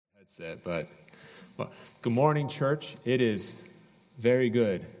That's it. But well, good morning, church. It is very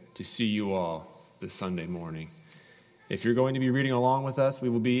good to see you all this Sunday morning. If you're going to be reading along with us, we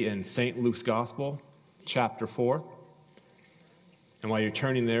will be in St. Luke's Gospel, chapter 4. And while you're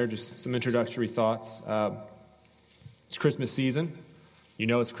turning there, just some introductory thoughts. It's Christmas season. You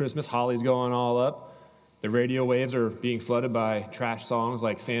know it's Christmas. Holly's going all up. The radio waves are being flooded by trash songs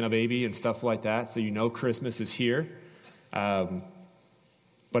like Santa Baby and stuff like that, so you know Christmas is here.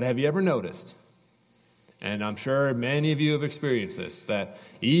 But have you ever noticed, and I'm sure many of you have experienced this, that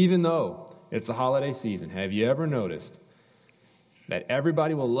even though it's the holiday season, have you ever noticed that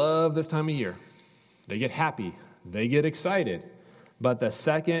everybody will love this time of year? They get happy. They get excited. But the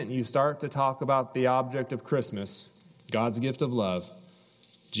second you start to talk about the object of Christmas, God's gift of love,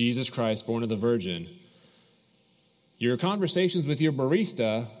 Jesus Christ, born of the Virgin, your conversations with your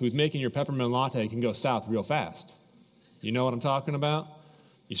barista who's making your peppermint latte can go south real fast. You know what I'm talking about?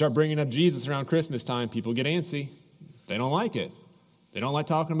 You start bringing up Jesus around Christmas time, people get antsy. They don't like it. They don't like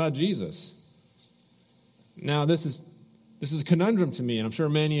talking about Jesus. Now, this is a conundrum to me, and I'm sure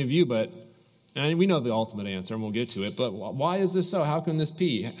many of you, and we know the ultimate answer, and we'll get to it, but why is this so? How can this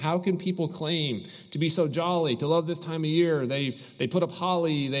be? How can people claim to be so jolly, to love this time of year? They put up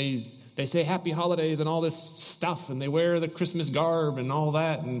holly, they say happy holidays and all this stuff, and they wear the Christmas garb and all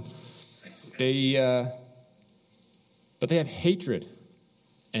that, and but they have hatred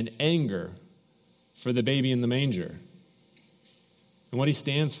and anger for the baby in the manger and what he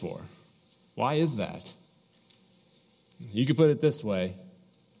stands for. Why is that? You could put it this way.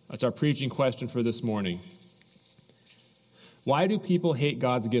 That's our preaching question for this morning. Why do people hate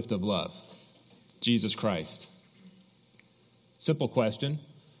God's gift of love, Jesus Christ? Simple question.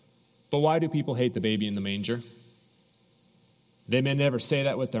 But why do people hate the baby in the manger? They may never say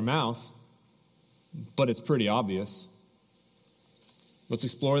that with their mouth, but it's pretty obvious. Let's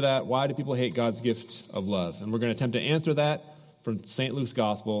explore that. Why do people hate God's gift of love? And we're going to attempt to answer that from St. Luke's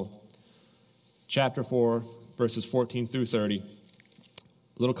Gospel, chapter 4, verses 14 through 30. A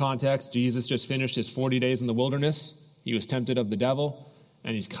little context, Jesus just finished his 40 days in the wilderness. He was tempted of the devil,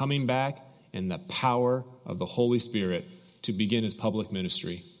 and he's coming back in the power of the Holy Spirit to begin his public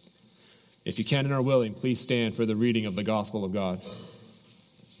ministry. If you can and are willing, please stand for the reading of the Gospel of God.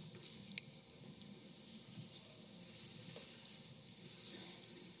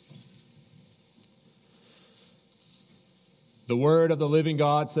 The word of the living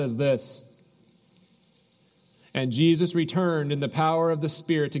God says this: "And Jesus returned in the power of the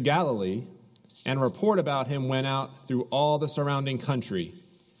Spirit to Galilee, and a report about him went out through all the surrounding country.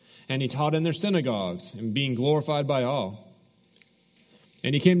 And he taught in their synagogues, and being glorified by all.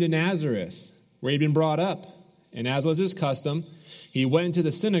 And he came to Nazareth, where he'd been brought up. And as was his custom, he went into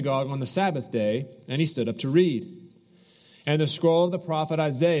the synagogue on the Sabbath day, and he stood up to read. And the scroll of the prophet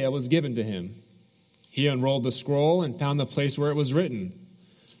Isaiah was given to him. He unrolled the scroll and found the place where it was written,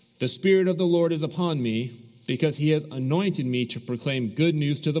 'The Spirit of the Lord is upon me, because he has anointed me to proclaim good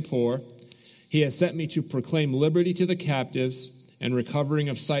news to the poor. He has sent me to proclaim liberty to the captives and recovering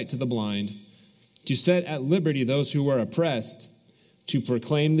of sight to the blind, to set at liberty those who were oppressed, to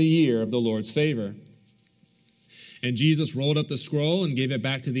proclaim the year of the Lord's favor.' And Jesus rolled up the scroll and gave it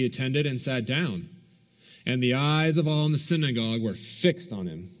back to the attendant and sat down. And the eyes of all in the synagogue were fixed on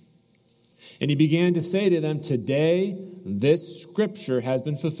him. And he began to say to them, 'Today this scripture has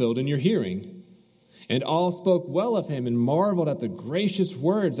been fulfilled in your hearing.' And all spoke well of him and marveled at the gracious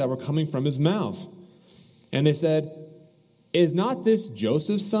words that were coming from his mouth. And they said, 'Is not this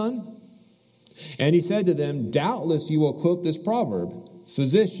Joseph's son?' And he said to them, 'Doubtless you will quote this proverb,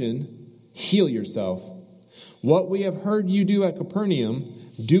 Physician, heal yourself. What we have heard you do at Capernaum,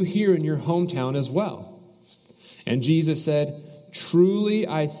 do here in your hometown as well.' And Jesus said, 'Truly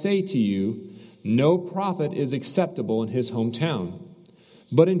I say to you, no prophet is acceptable in his hometown.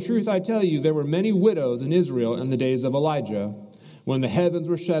 But in truth I tell you, there were many widows in Israel in the days of Elijah, when the heavens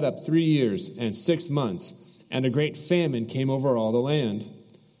were shut up 3 years and 6 months, and a great famine came over all the land.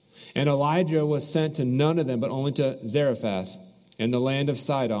 And Elijah was sent to none of them, but only to Zarephath, in the land of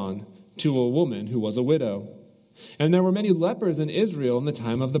Sidon, to a woman who was a widow. And there were many lepers in Israel in the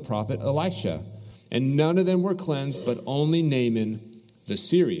time of the prophet Elisha, and none of them were cleansed, but only Naaman the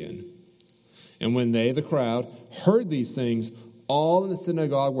Syrian. And when they, the crowd, heard these things, all in the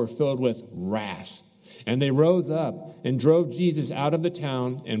synagogue were filled with wrath. And they rose up and drove Jesus out of the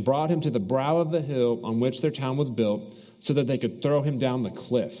town and brought him to the brow of the hill on which their town was built, so that they could throw him down the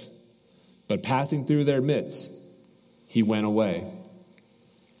cliff. But passing through their midst, he went away."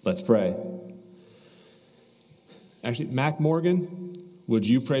 Let's pray. Actually, Mac Morgan, would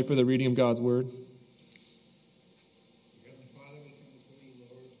you pray for the reading of God's word?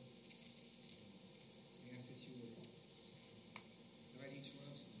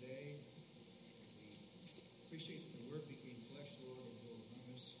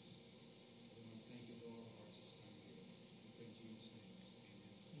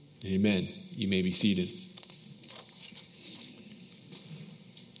 Amen. You may be seated.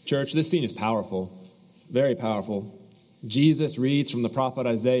 Church, this scene is powerful, very powerful. Jesus reads from the prophet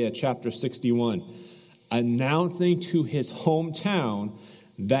Isaiah chapter 61, announcing to his hometown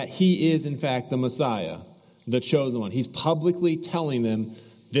that he is, in fact, the Messiah, the chosen one. He's publicly telling them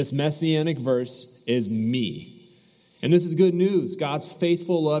this messianic verse is me. And this is good news. God's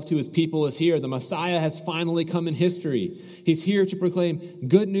faithful love to his people is here. The Messiah has finally come in history. He's here to proclaim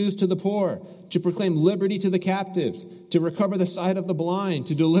good news to the poor, to proclaim liberty to the captives, to recover the sight of the blind,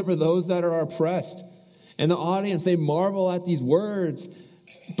 to deliver those that are oppressed. And the audience, they marvel at these words,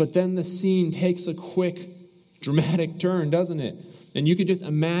 but then the scene takes a quick, dramatic turn, doesn't it? And you could just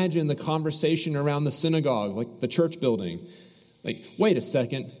imagine the conversation around the synagogue, like the church building. Like, wait a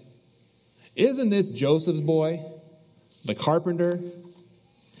second. Isn't this Joseph's boy? The carpenter?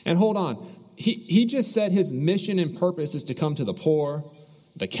 And hold on. He just said his mission and purpose is to come to the poor,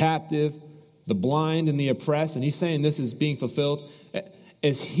 the captive, the blind, and the oppressed. And he's saying this is being fulfilled.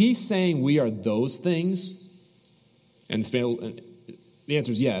 Is he saying we are those things? And the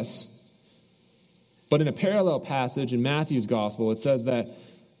answer is yes. But in a parallel passage in Matthew's gospel, it says that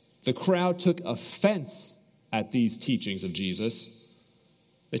the crowd took offense at these teachings of Jesus.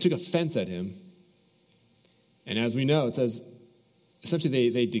 They took offense at him. And as we know, it says, essentially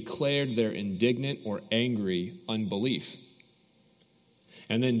they declared their indignant or angry unbelief.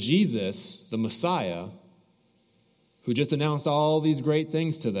 And then Jesus, the Messiah, who just announced all these great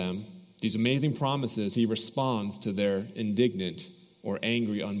things to them, these amazing promises, he responds to their indignant or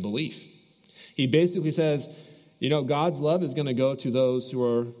angry unbelief. He basically says, God's love is going to go to those who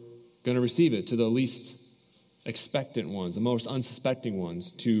are going to receive it, to the least expectant ones, the most unsuspecting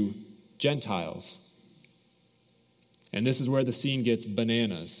ones, to Gentiles. And this is where the scene gets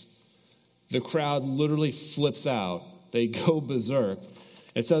bananas. The crowd literally flips out. They go berserk.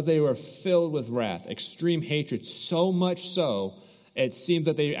 It says they were filled with wrath, extreme hatred, so much so, it seemed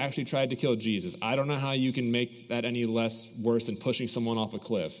that they actually tried to kill Jesus. I don't know how you can make that any less worse than pushing someone off a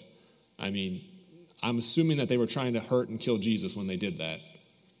cliff. I mean, I'm assuming that they were trying to hurt and kill Jesus when they did that.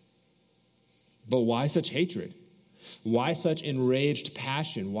 But why such hatred? Why such enraged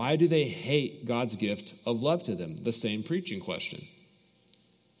passion? Why do they hate God's gift of love to them? The same preaching question.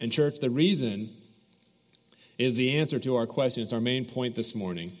 And church, the reason is the answer to our question. It's our main point this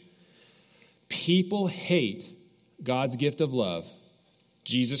morning. People hate God's gift of love,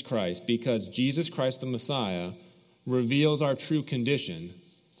 Jesus Christ, because Jesus Christ the Messiah reveals our true condition,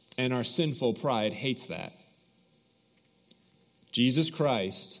 and our sinful pride hates that. Jesus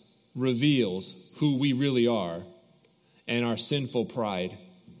Christ reveals who we really are, and our sinful pride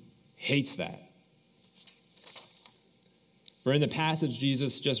hates that. For in the passage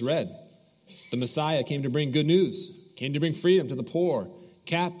Jesus just read, the Messiah came to bring good news, came to bring freedom to the poor,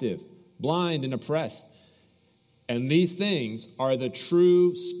 captive, blind, and oppressed. And these things are the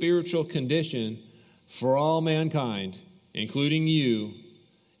true spiritual condition for all mankind, including you,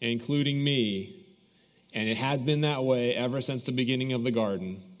 including me. And it has been that way ever since the beginning of the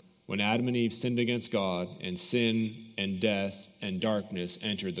garden, when Adam and Eve sinned against God, and sin and death and darkness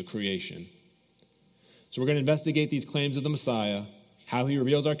entered the creation. So we're going to investigate these claims of the Messiah, how he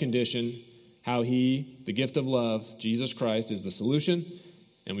reveals our condition, how he, the gift of love, Jesus Christ, is the solution.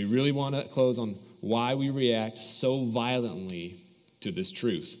 And we really want to close on why we react so violently to this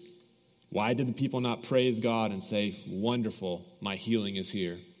truth. Why did the people not praise God and say, wonderful, my healing is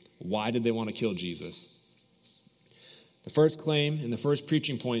here? Why did they want to kill Jesus? The first claim and the first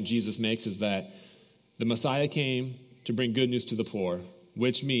preaching point Jesus makes is that the Messiah came to bring good news to the poor,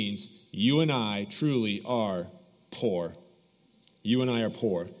 which means you and I truly are poor. You and I are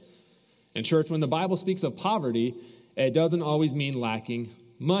poor. And church, when the Bible speaks of poverty, it doesn't always mean lacking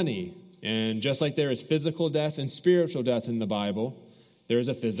money. And just like there is physical death and spiritual death in the Bible, there is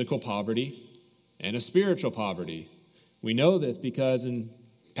a physical poverty and a spiritual poverty. We know this because in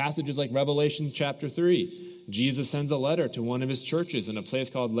passages like Revelation chapter 3, Jesus sends a letter to one of his churches in a place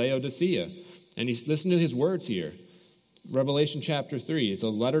called Laodicea. And listen to his words here. Revelation chapter 3. It's a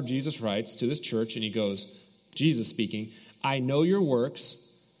letter Jesus writes to this church, and he goes, Jesus speaking, I know your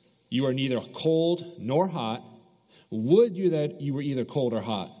works. You are neither cold nor hot. Would you that you were either cold or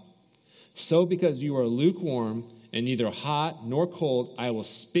hot? So because you are lukewarm and neither hot nor cold, I will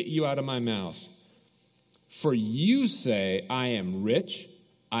spit you out of my mouth. For you say, I am rich,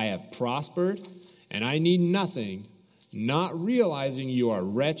 I have prospered, and I need nothing, not realizing you are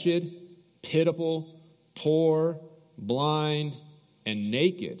wretched, pitiable, poor, blind, and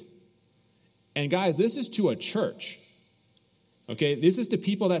naked. And guys, this is to a church. Okay, this is to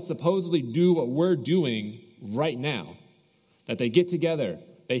people that supposedly do what we're doing right now. That they get together,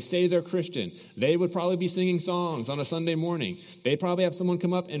 They say they're Christian. They would probably be singing songs on a Sunday morning. They'd probably have someone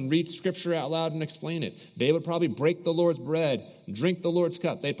come up and read scripture out loud and explain it. They would probably break the Lord's bread, drink the Lord's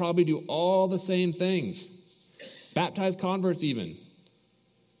cup. They'd probably do all the same things. Baptized converts even.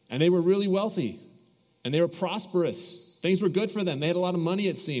 And they were really wealthy. And they were prosperous. Things were good for them. They had a lot of money,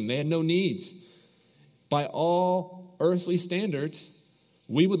 it seemed. They had no needs. By all earthly standards,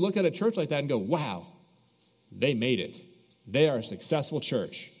 we would look at a church like that and go, wow, they made it. They are a successful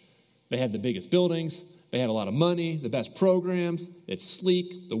church. They have the biggest buildings. They have a lot of money, the best programs. It's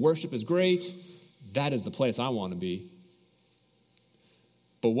sleek. The worship is great. That is the place I want to be.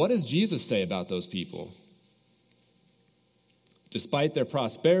 But what does Jesus say about those people? Despite their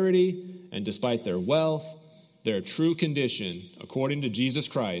prosperity and despite their wealth, their true condition, according to Jesus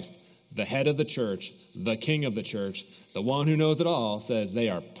Christ, the head of the church, the king of the church, the one who knows it all, says they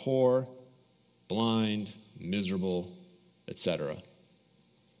are poor, blind, miserable, etc.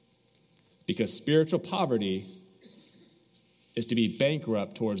 Because spiritual poverty is to be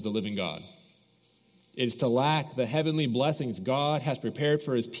bankrupt towards the living God. It is to lack the heavenly blessings God has prepared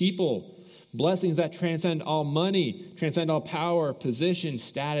for his people. Blessings that transcend all money, transcend all power, position,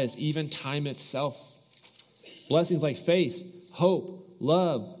 status, even time itself. Blessings like faith, hope,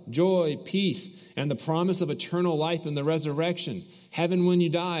 love, joy, peace, and the promise of eternal life in the resurrection. Heaven when you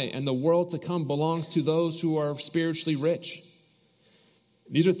die, and the world to come belongs to those who are spiritually rich.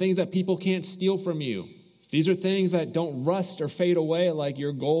 These are things that people can't steal from you. These are things that don't rust or fade away like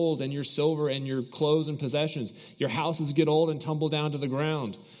your gold and your silver and your clothes and possessions. Your houses get old and tumble down to the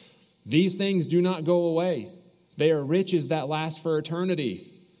ground. These things do not go away. They are riches that last for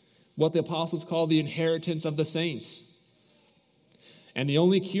eternity. What the apostles call the inheritance of the saints. And the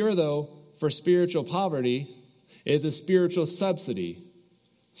only cure, though, for spiritual poverty is a spiritual subsidy.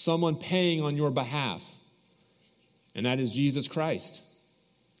 Someone paying on your behalf. And that is Jesus Christ.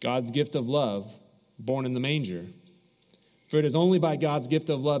 God's gift of love, born in the manger. For it is only by God's gift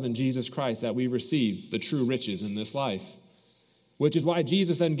of love in Jesus Christ that we receive the true riches in this life. Which is why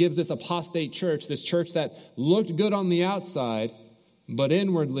Jesus then gives this apostate church, this church that looked good on the outside, but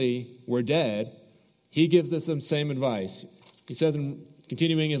inwardly were dead, he gives us some same advice. He says, in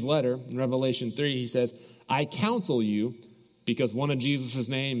continuing his letter in Revelation 3, he says, I counsel you, because one of Jesus'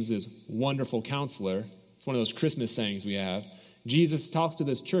 names is Wonderful Counselor. It's one of those Christmas sayings we have. Jesus talks to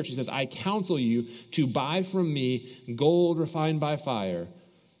this church. He says, I counsel you to buy from me gold refined by fire,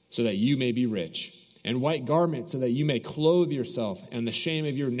 so that you may be rich, and white garments so that you may clothe yourself, and the shame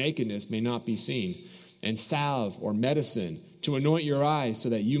of your nakedness may not be seen, and salve or medicine to anoint your eyes so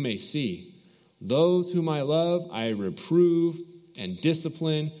that you may see. Those whom I love, I reprove and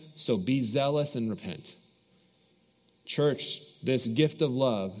discipline, so be zealous and repent. Church, this gift of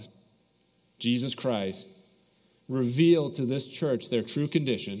love, Jesus Christ, revealed to this church their true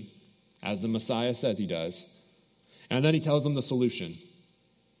condition, as the Messiah says he does, and then he tells them the solution.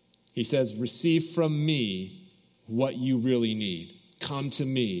 He says, receive from me what you really need. Come to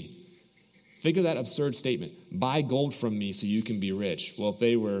me. Think of that absurd statement. Buy gold from me so you can be rich. Well, if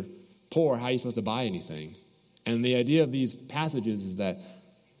they were poor, how are you supposed to buy anything? And the idea of these passages is that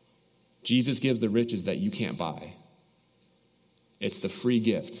Jesus gives the riches that you can't buy. It's the free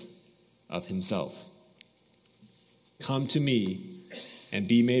gift of himself. Come to me and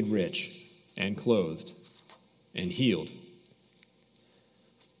be made rich and clothed and healed.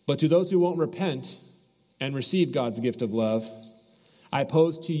 But to those who won't repent and receive God's gift of love, I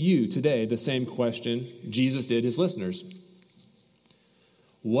pose to you today the same question Jesus did his listeners.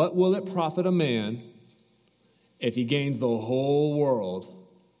 What will it profit a man if he gains the whole world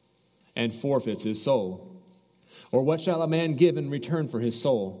and forfeits his soul? Or what shall a man give in return for his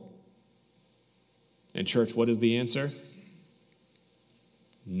soul? And church, what is the answer?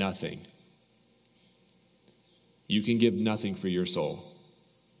 Nothing. You can give nothing for your soul.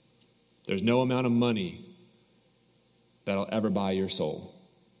 There's no amount of money that'll ever buy your soul.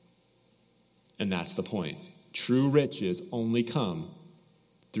 And that's the point. True riches only come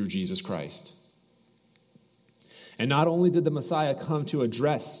through Jesus Christ. And not only did the Messiah come to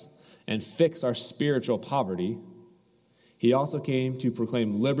address and fix our spiritual poverty, he also came to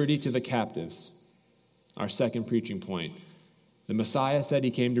proclaim liberty to the captives. Our second preaching point. The Messiah said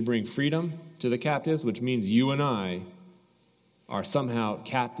he came to bring freedom to the captives, which means you and I are somehow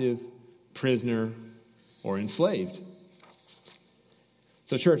captive, prisoner, or enslaved.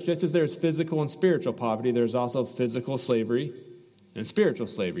 So church, just as there's physical and spiritual poverty, there's also physical slavery and spiritual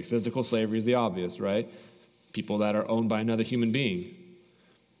slavery. Physical slavery is the obvious, right? People that are owned by another human being.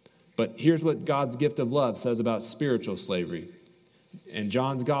 But here's what God's gift of love says about spiritual slavery. In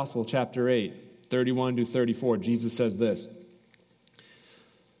John's Gospel, chapter 8, 31 to 34, Jesus says this.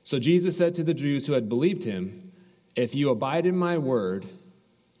 So Jesus said to the Jews who had believed him, "If you abide in my word,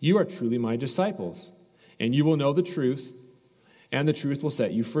 you are truly my disciples, and you will know the truth, and the truth will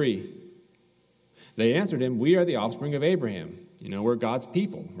set you free." They answered him, "We are the offspring of Abraham." We're God's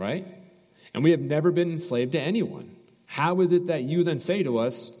people, right? "And we have never been enslaved to anyone. How is it that you then say to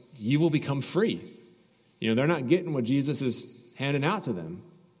us, you will become free?" They're not getting what Jesus is handing out to them.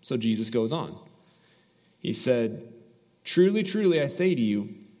 So Jesus goes on. He said, "Truly, truly, I say to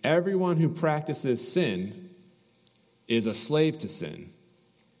you, everyone who practices sin is a slave to sin."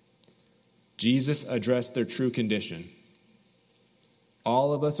 Jesus addressed their true condition.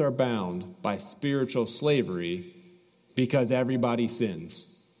 All of us are bound by spiritual slavery because everybody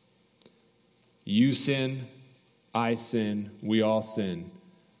sins. You sin, I sin, we all sin.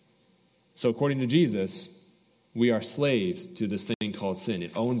 So according to Jesus, we are slaves to this thing called sin.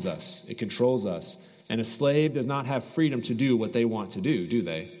 It owns us, it controls us. And a slave does not have freedom to do what they want to do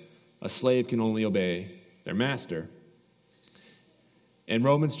they? A slave can only obey their master. In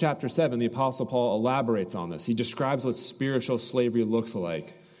Romans chapter 7, the Apostle Paul elaborates on this. He describes what spiritual slavery looks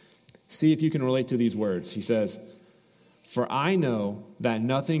like. See if you can relate to these words. He says, "For I know that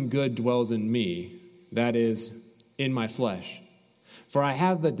nothing good dwells in me, that is, in my flesh. For I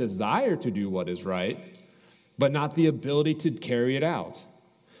have the desire to do what is right, but not the ability to carry it out.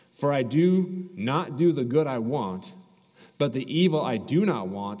 For I do not do the good I want, but the evil I do not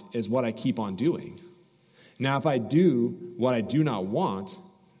want is what I keep on doing. Now if I do what I do not want,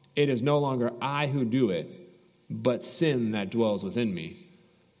 it is no longer I who do it, but sin that dwells within me."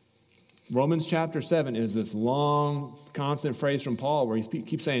 Romans chapter 7 is this long, constant phrase from Paul where he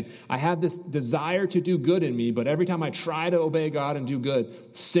keeps saying, I have this desire to do good in me, but every time I try to obey God and do good,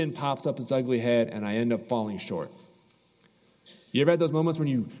 sin pops up its ugly head and I end up falling short. You ever had those moments when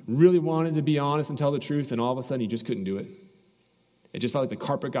you really wanted to be honest and tell the truth and all of a sudden you just couldn't do it? It just felt like the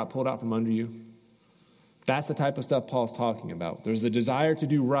carpet got pulled out from under you? That's the type of stuff Paul's talking about. There's a desire to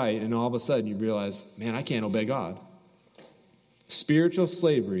do right, and all of a sudden you realize, man, I can't obey God. Spiritual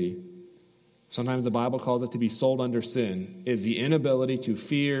slavery, sometimes the Bible calls it to be sold under sin, is the inability to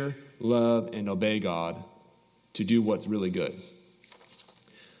fear, love, and obey God to do what's really good.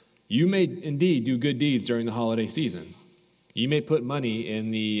 You may indeed do good deeds during the holiday season. You may put money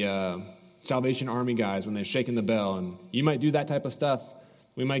in the Salvation Army guys when they're shaking the bell, and you might do that type of stuff.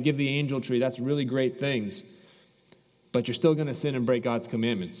 We might give the angel tree. That's really great things. But you're still going to sin and break God's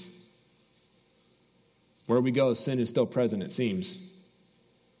commandments. Where we go, sin is still present, it seems.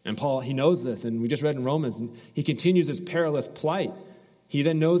 And Paul, he knows this, and we just read in Romans, and he continues his perilous plight. He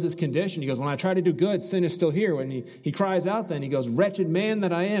then knows his condition. He goes, when I try to do good, sin is still here. When he cries out then, he goes, wretched man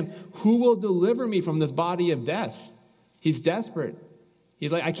that I am, who will deliver me from this body of death? He's desperate.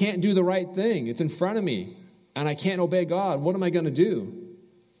 He's like, I can't do the right thing. It's in front of me, and I can't obey God. What am I going to do?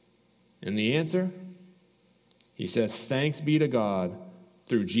 And the answer? He says, thanks be to God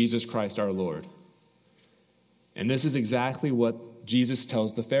through Jesus Christ our Lord. And this is exactly what Jesus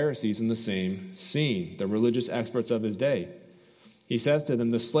tells the Pharisees in the same scene, the religious experts of his day. He says to them,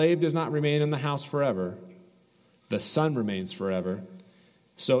 the slave does not remain in the house forever. The son remains forever.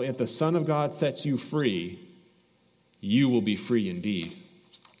 So if the Son of God sets you free, you will be free indeed.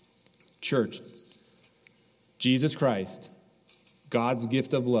 Church, Jesus Christ, God's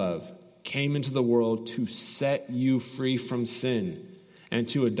gift of love, came into the world to set you free from sin and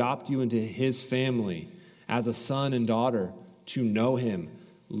to adopt you into his family as a son and daughter, to know him,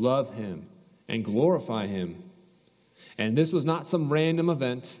 love him, and glorify him. And this was not some random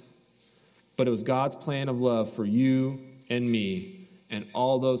event, but it was God's plan of love for you and me and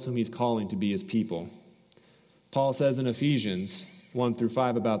all those whom he's calling to be his people. Paul says in Ephesians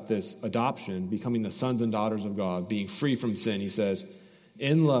 1-5 about this adoption, becoming the sons and daughters of God, being free from sin. He says,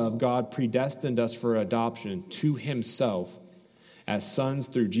 in love, God predestined us for adoption to himself as sons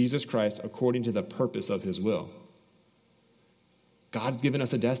through Jesus Christ according to the purpose of his will. God's given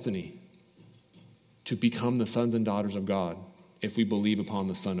us a destiny to become the sons and daughters of God if we believe upon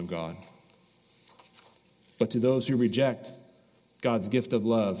the Son of God. But to those who reject God's gift of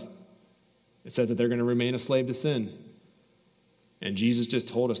love, it says that they're going to remain a slave to sin. And Jesus just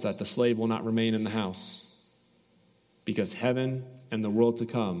told us that the slave will not remain in the house because heaven and the world to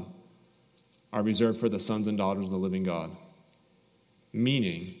come are reserved for the sons and daughters of the living God.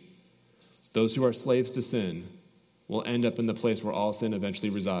 Meaning, those who are slaves to sin will end up in the place where all sin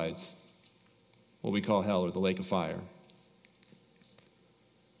eventually resides, what we call hell or the lake of fire.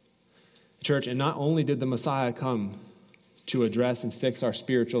 Church, and not only did the Messiah come to address and fix our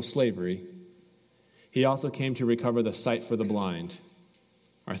spiritual slavery, he also came to recover the sight for the blind,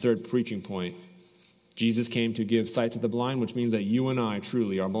 our third preaching point Jesus came to give sight to the blind, which means that you and I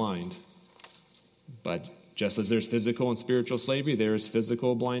truly are blind. But just as there's physical and spiritual slavery, there is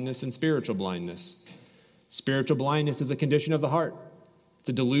physical blindness and spiritual blindness. Spiritual blindness is a condition of the heart. It's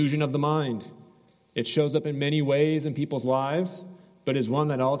a delusion of the mind. It shows up in many ways in people's lives, but is one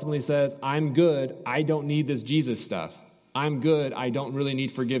that ultimately says, I'm good, I don't need this Jesus stuff. I'm good, I don't really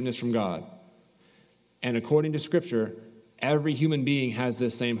need forgiveness from God. And according to Scripture, every human being has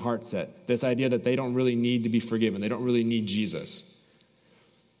this same heart set, this idea that they don't really need to be forgiven. They don't really need Jesus.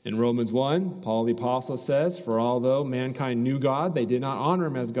 In Romans 1, Paul the Apostle says, for although mankind knew God, they did not honor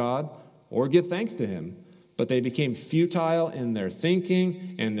him as God or give thanks to him, but they became futile in their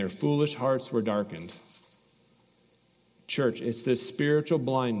thinking, and their foolish hearts were darkened. Church, it's this spiritual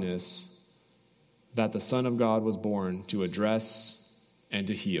blindness that the Son of God was born to address and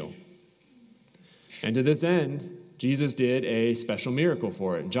to heal. And to this end, Jesus did a special miracle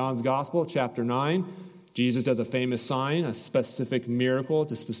for it. In John's Gospel, chapter 9, Jesus does a famous sign, a specific miracle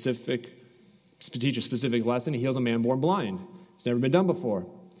to teach a specific lesson. He heals a man born blind. It's never been done before.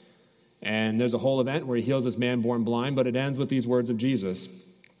 And there's a whole event where he heals this man born blind, but it ends with these words of Jesus.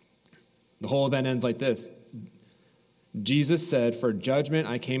 The whole event ends like this. Jesus said, for judgment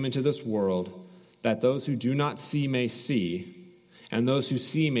I came into this world, that those who do not see may see, and those who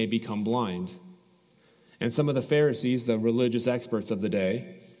see may become blind. And some of the Pharisees, the religious experts of the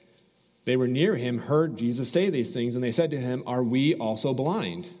day, they were near him, heard Jesus say these things, and they said to him, are we also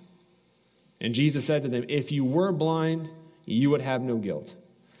blind? And Jesus said to them, if you were blind, you would have no guilt.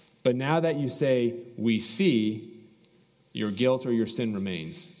 But now that you say, we see, your guilt or your sin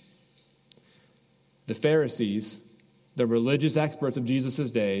remains. The Pharisees, the religious experts of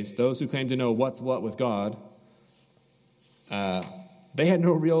Jesus' days, those who claimed to know what's what with God, they had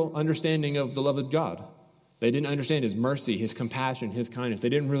no real understanding of the love of God. They didn't understand his mercy, his compassion, his kindness. They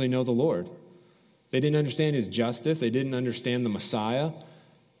didn't really know the Lord. They didn't understand his justice. They didn't understand the Messiah.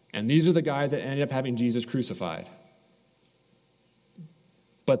 And these are the guys that ended up having Jesus crucified.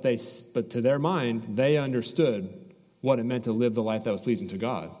 But to their mind, they understood what it meant to live the life that was pleasing to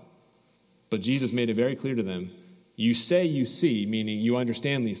God. But Jesus made it very clear to them, you say you see, meaning you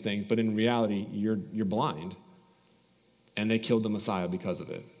understand these things, but in reality, you're blind. And they killed the Messiah because of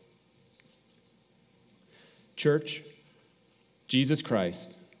it. Church, Jesus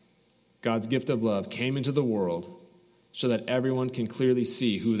Christ, God's gift of love, came into the world so that everyone can clearly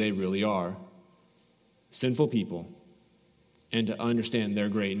see who they really are, sinful people, and to understand their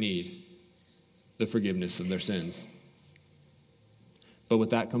great need, the forgiveness of their sins. But with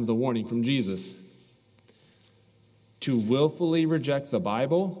that comes a warning from Jesus. To willfully reject the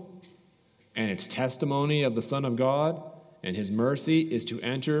Bible and its testimony of the Son of God and his mercy is to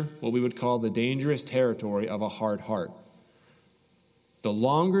enter what we would call the dangerous territory of a hard heart. The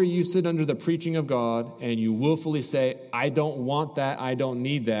longer you sit under the preaching of God and you willfully say, I don't want that, I don't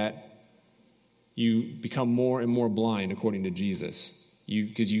need that, you become more and more blind according to Jesus.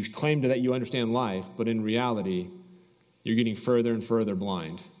 Because you claim that you understand life, but in reality, you're getting further and further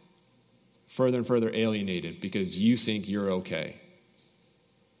blind, further and further alienated because you think you're okay.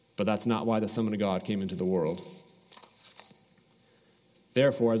 But that's not why the Son of God came into the world.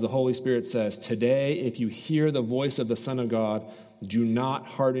 Therefore, as the Holy Spirit says, today, if you hear the voice of the Son of God, do not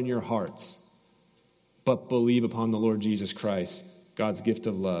harden your hearts, but believe upon the Lord Jesus Christ, God's gift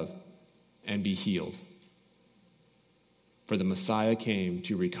of love, and be healed. For the Messiah came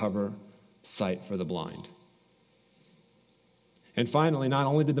to recover sight for the blind. And finally, not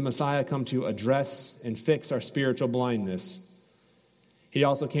only did the Messiah come to address and fix our spiritual blindness, he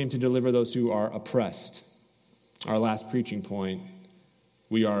also came to deliver those who are oppressed. Our last preaching point,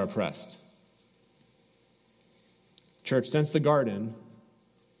 we are oppressed. Church, since the garden,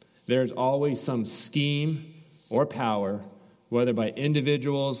 there's always some scheme or power, whether by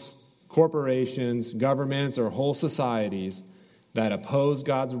individuals, corporations, governments, or whole societies, that oppose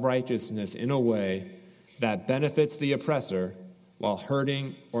God's righteousness in a way that benefits the oppressor while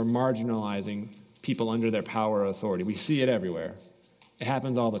hurting or marginalizing people under their power or authority. We see it everywhere. It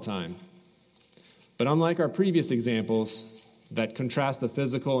happens all the time. But unlike our previous examples that contrast the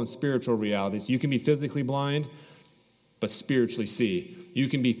physical and spiritual realities, you can be physically blind, but spiritually see. You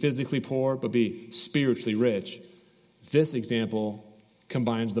can be physically poor, but be spiritually rich. This example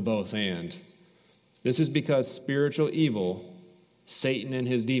combines the both and. This is because spiritual evil, Satan and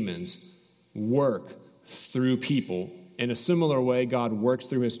his demons, work through people. In a similar way, God works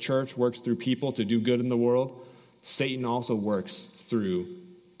through his church, works through people to do good in the world. Satan also works through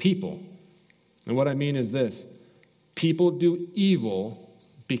people. And what I mean is this. People do evil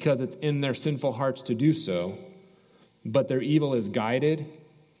because it's in their sinful hearts to do so, but their evil is guided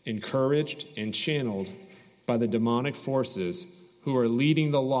encouraged, and channeled by the demonic forces who are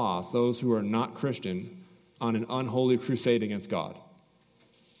leading the lost, those who are not Christian, on an unholy crusade against God.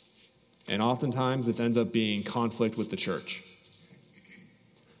 And oftentimes this ends up being conflict with the church.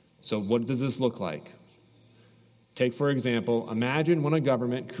 So what does this look like? Take, for example, imagine when a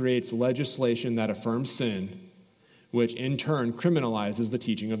government creates legislation that affirms sin, which in turn criminalizes the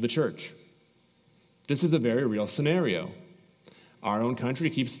teaching of the church. This is a very real scenario. Our own country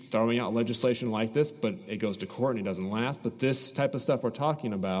keeps throwing out legislation like this, but it goes to court and it doesn't last. But this type of stuff we're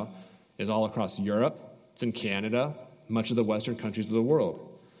talking about is all across Europe. It's in Canada, much of the Western countries of the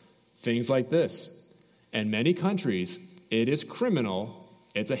world. Things like this. In many countries, it is criminal,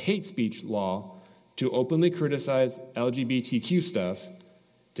 it's a hate speech law, to openly criticize LGBTQ stuff,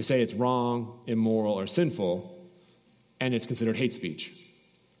 to say it's wrong, immoral, or sinful, and it's considered hate speech.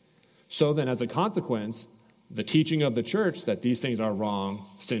 So then, as a consequence, the teaching of the church that these things are wrong,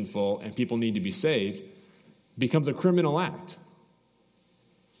 sinful, and people need to be saved becomes a criminal act.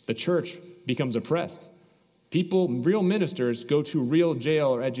 The church becomes oppressed. People, real ministers, go to real jail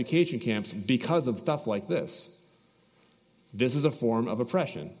or education camps because of stuff like this. This is a form of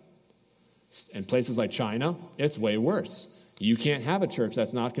oppression. In places like China, it's way worse. You can't have a church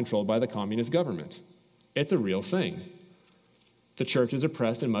that's not controlled by the communist government. It's a real thing. The church is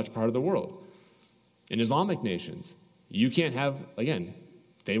oppressed in much part of the world. In Islamic nations, you can't have, again,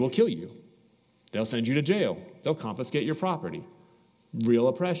 they will kill you. They'll send you to jail. They'll confiscate your property. Real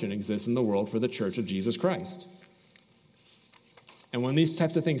oppression exists in the world for the Church of Jesus Christ. And when these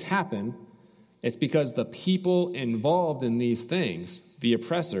types of things happen, it's because the people involved in these things, the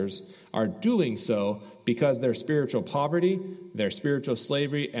oppressors, are doing so because their spiritual poverty, their spiritual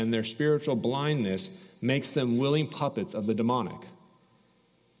slavery, and their spiritual blindness makes them willing puppets of the demonic.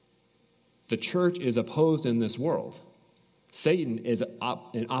 The church is opposed in this world. Satan is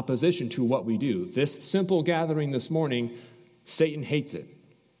in opposition to what we do. This simple gathering this morning, Satan hates it.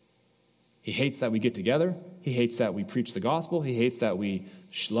 He hates that we get together. He hates that we preach the gospel. He hates that we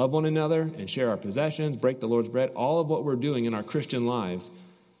love one another and share our possessions, break the Lord's bread, all of what we're doing in our Christian lives.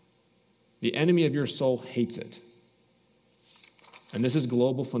 The enemy of your soul hates it. And this is a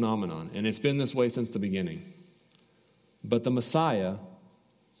global phenomenon, and it's been this way since the beginning. But the Messiah,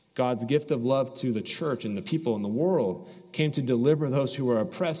 God's gift of love to the church and the people in the world, came to deliver those who are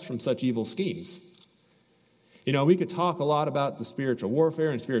oppressed from such evil schemes. You know, we could talk a lot about the spiritual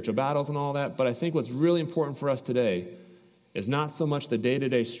warfare and spiritual battles and all that, but I think what's really important for us today is not so much the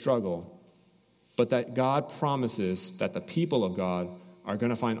day-to-day struggle, but that God promises that the people of God are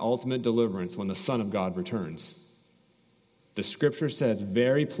going to find ultimate deliverance when the Son of God returns. The Scripture says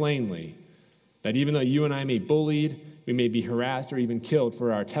very plainly that even though you and I may be bullied, we may be harassed or even killed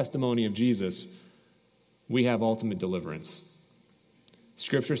for our testimony of Jesus, we have ultimate deliverance.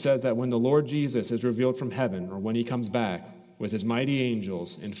 Scripture says that when the Lord Jesus is revealed from heaven, or when he comes back with his mighty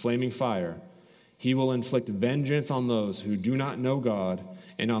angels in flaming fire, he will inflict vengeance on those who do not know God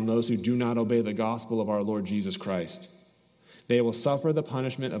and on those who do not obey the gospel of our Lord Jesus Christ. They will suffer the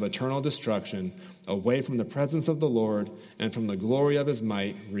punishment of eternal destruction away from the presence of the Lord and from the glory of his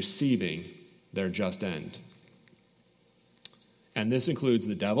might, receiving their just end. And this includes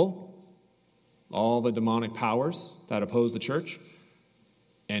the devil, all the demonic powers that oppose the church,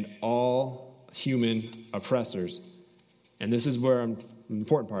 and all human oppressors. And this is where the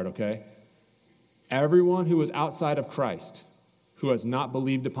important part, okay? Everyone who is outside of Christ, who has not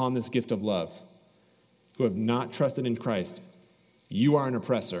believed upon this gift of love, who have not trusted in Christ, you are an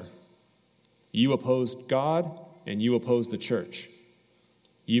oppressor. You oppose God and you oppose the church.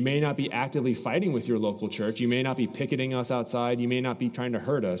 You may not be actively fighting with your local church. You may not be picketing us outside. You may not be trying to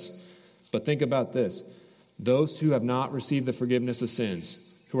hurt us. But think about this. Those who have not received the forgiveness of sins,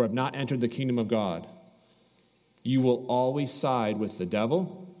 who have not entered the kingdom of God, you will always side with the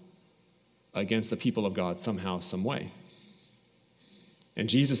devil against the people of God somehow, some way. And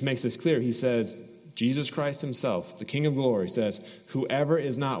Jesus makes this clear. He says, Jesus Christ himself, the King of glory, says, whoever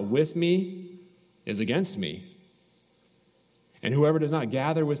is not with me is against me. And whoever does not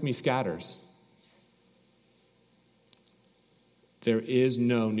gather with me scatters. There is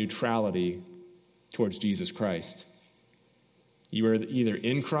no neutrality towards Jesus Christ. You are either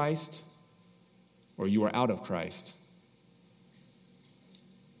in Christ or you are out of Christ.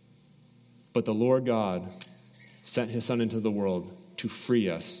 But the Lord God sent his Son into the world to free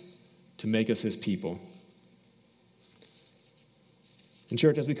us, to make us his people. And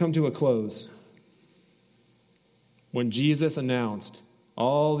church, as we come to a close, when Jesus announced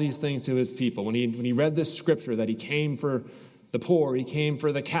all these things to his people, when he read this scripture that he came for the poor, he came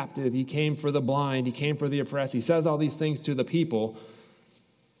for the captive, he came for the blind, he came for the oppressed, he says all these things to the people,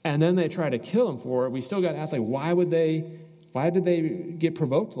 and then they try to kill him for it, we still got to ask, like, why did they get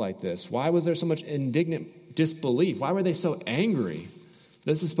provoked like this? Why was there so much indignant disbelief? Why were they so angry?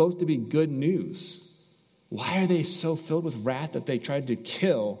 This is supposed to be good news. Why are they so filled with wrath that they tried to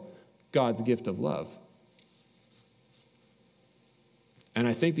kill God's gift of love? And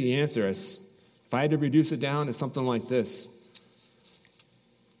I think the answer is, if I had to reduce it down, is something like this.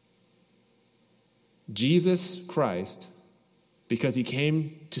 Jesus Christ, because he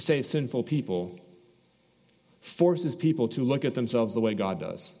came to save sinful people, forces people to look at themselves the way God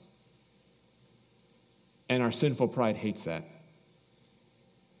does. And our sinful pride hates that.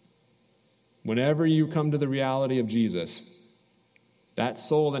 Whenever you come to the reality of Jesus, that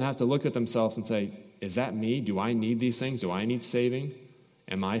soul then has to look at themselves and say, is that me? Do I need these things? Do I need saving?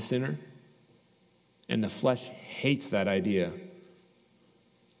 Am I a sinner? And the flesh hates that idea.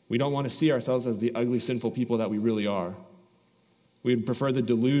 We don't want to see ourselves as the ugly, sinful people that we really are. We would prefer the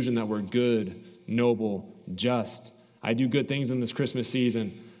delusion that we're good, noble, just. I do good things in this Christmas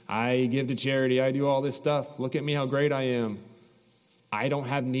season. I give to charity. I do all this stuff. Look at me, how great I am. I don't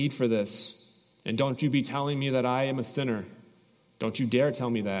have need for this. And don't you be telling me that I am a sinner. Don't you dare tell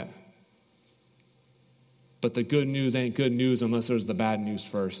me that. But the good news ain't good news unless there's the bad news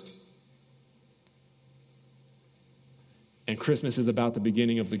first. And Christmas is about the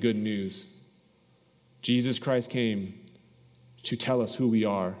beginning of the good news. Jesus Christ came to tell us who we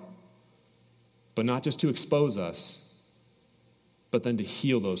are, but not just to expose us, but then to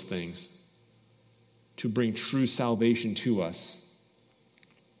heal those things, to bring true salvation to us.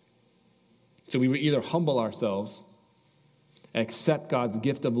 So we will either humble ourselves, accept God's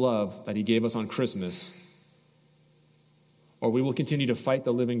gift of love that he gave us on Christmas, or we will continue to fight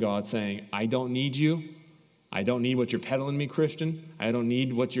the living God saying, I don't need you. I don't need what you're peddling me, Christian. I don't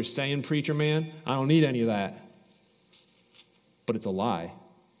need what you're saying, preacher man. I don't need any of that. But it's a lie.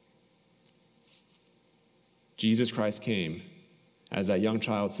 Jesus Christ came, as that young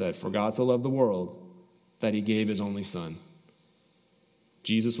child said, for God so loved the world that he gave his only son.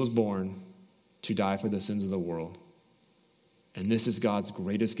 Jesus was born to die for the sins of the world. And this is God's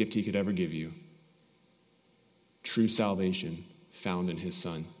greatest gift he could ever give you. True salvation found in his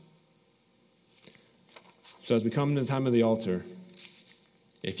son. So as we come to the time of the altar,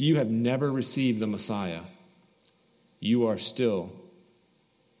 if you have never received the Messiah, you are still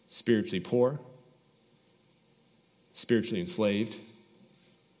spiritually poor, spiritually enslaved,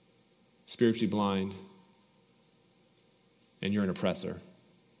 spiritually blind, and you're an oppressor.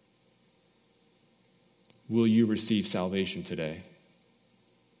 Will you receive salvation today?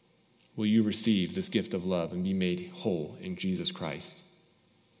 Will you receive this gift of love and be made whole in Jesus Christ?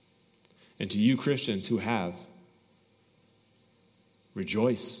 And to you Christians who have,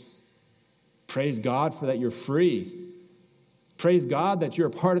 rejoice. Praise God for that you're free. Praise God that you're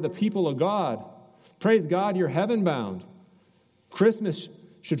a part of the people of God. Praise God you're heaven bound. Christmas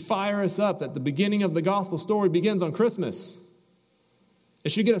should fire us up that the beginning of the gospel story begins on Christmas.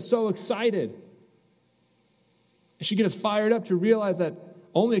 It should get us so excited. It should get us fired up to realize that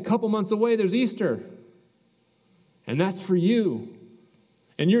only a couple months away there's Easter. And that's for you.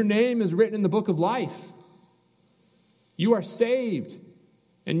 And your name is written in the book of life. You are saved.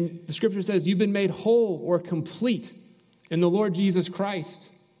 And the scripture says you've been made whole or complete in the Lord Jesus Christ.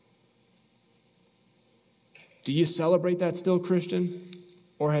 Do you celebrate that still, Christian?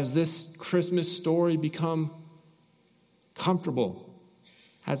 Or has this Christmas story become comfortable?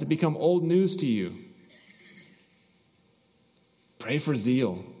 Has it become old news to you? Pray for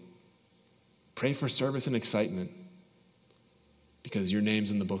zeal. Pray for service and excitement. Because your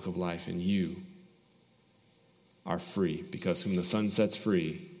name's in the book of life and you are free. Because whom the Son sets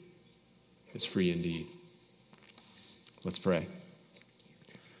free is free indeed. Let's pray.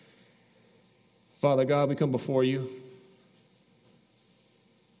 Father God, we come before you. And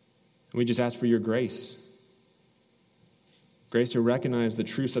we just ask for your grace. Grace to recognize the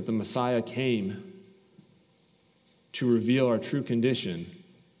truth that the Messiah came to reveal our true condition,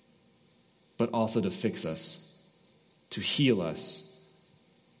 but also to fix us, to heal us,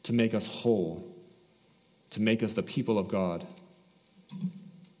 to make us whole, to make us the people of God.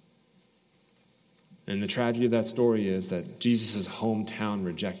 And the tragedy of that story is that Jesus' hometown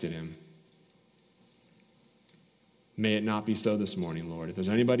rejected him. May it not be so this morning, Lord. If there's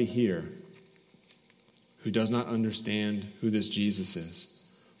anybody here who does not understand who this Jesus is,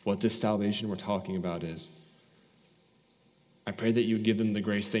 what this salvation we're talking about is, I pray that you would give them the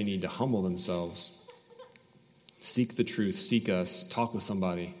grace they need to humble themselves, seek the truth, seek us, talk with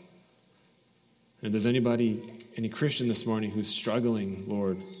somebody. And if there's any Christian this morning who's struggling,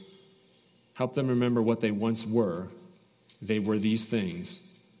 Lord, help them remember what they once were. They were these things,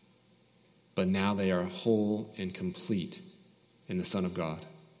 but now they are whole and complete in the Son of God.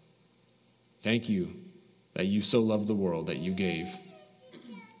 Thank you that you so loved the world that you gave.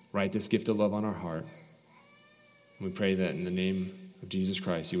 Write this gift of love on our heart. And we pray that in the name of Jesus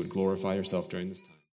Christ, you would glorify yourself during this time.